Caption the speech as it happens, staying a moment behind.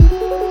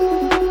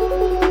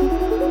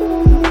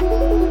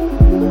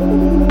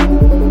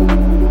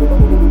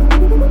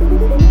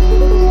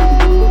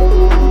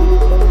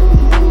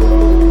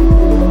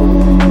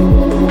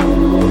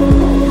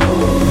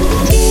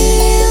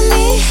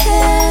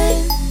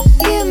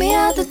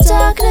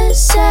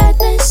darkness,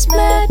 sadness,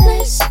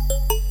 madness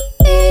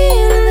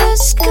in the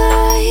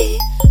sky.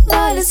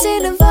 Violence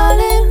in the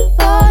falling,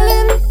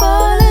 falling,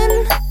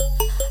 falling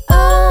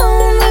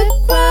on the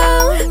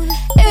ground.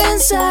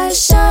 Inside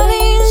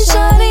shining,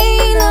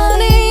 shining, no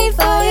need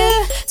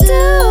fire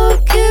to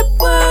keep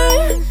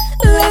burn.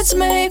 Let's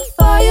make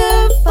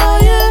fire,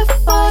 fire,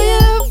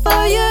 fire,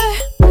 fire.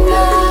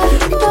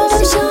 Light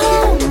burns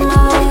on my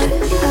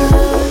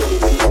heart.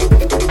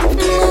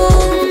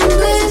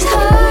 Moonlit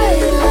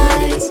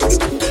highlights,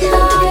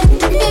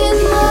 light in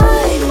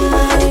my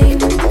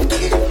mind.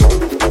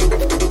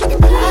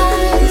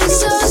 I'm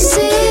so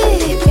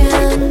sick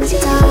and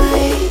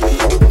tired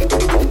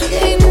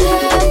in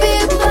heavy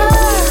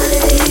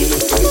body.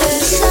 The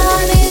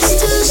sun is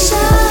too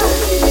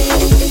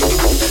shining.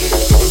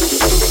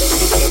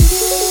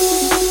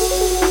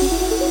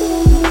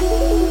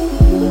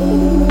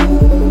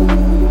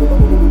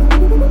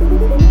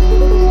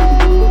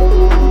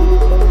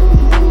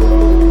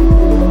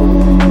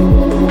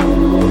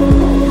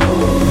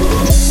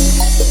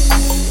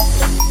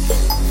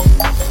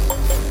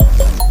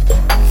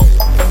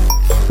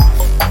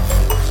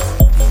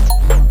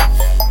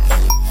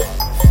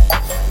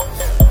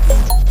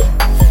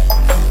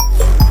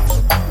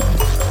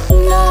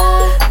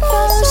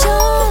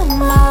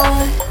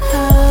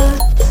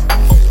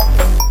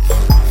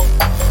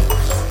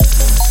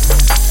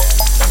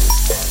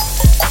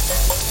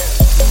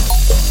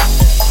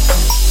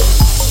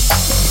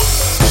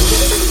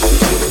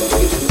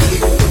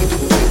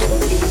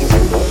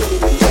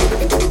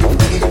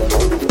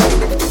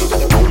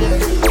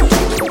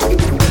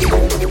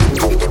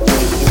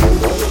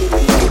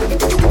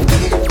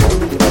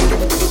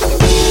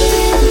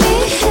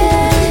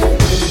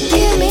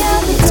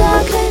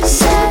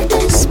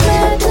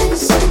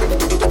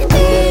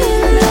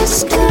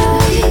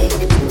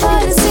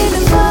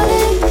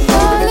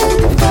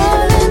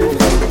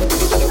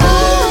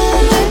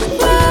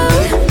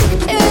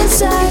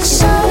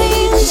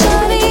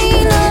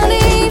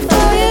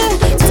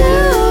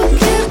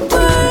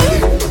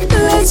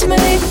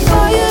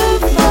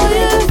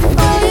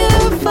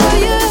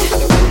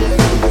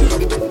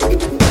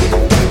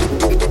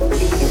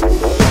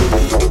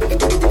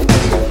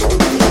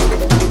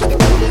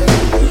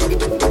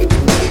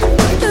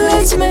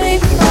 Let's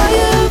make